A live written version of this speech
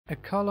A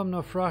column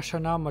of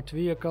Russian armored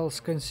vehicles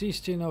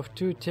consisting of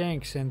 2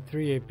 tanks and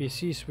 3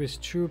 APCs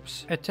with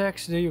troops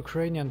attacks the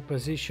Ukrainian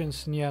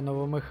positions near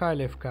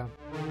Novomikhailovka.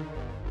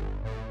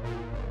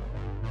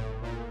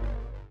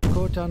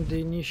 Caught on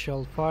the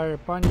initial fire,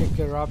 panic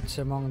erupts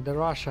among the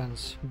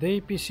Russians. The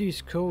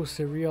APCs cause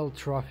a real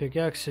traffic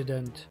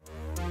accident.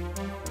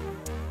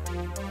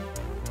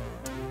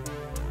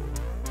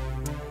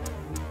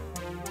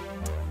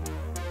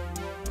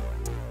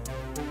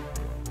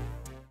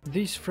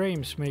 These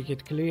frames make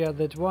it clear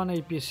that one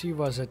APC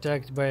was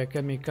attacked by a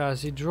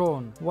kamikaze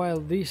drone,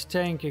 while this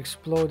tank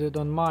exploded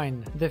on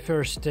mine, the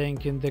first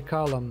tank in the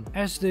column.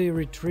 As they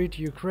retreat,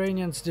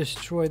 Ukrainians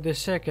destroy the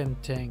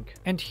second tank.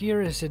 And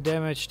here is a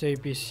damaged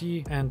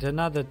APC and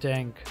another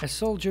tank. A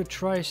soldier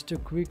tries to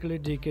quickly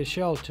dig a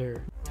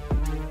shelter.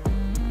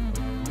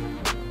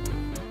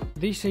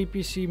 This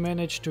APC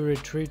managed to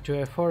retreat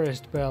to a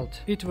forest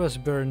belt. It was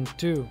burned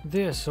too.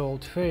 The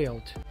assault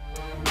failed.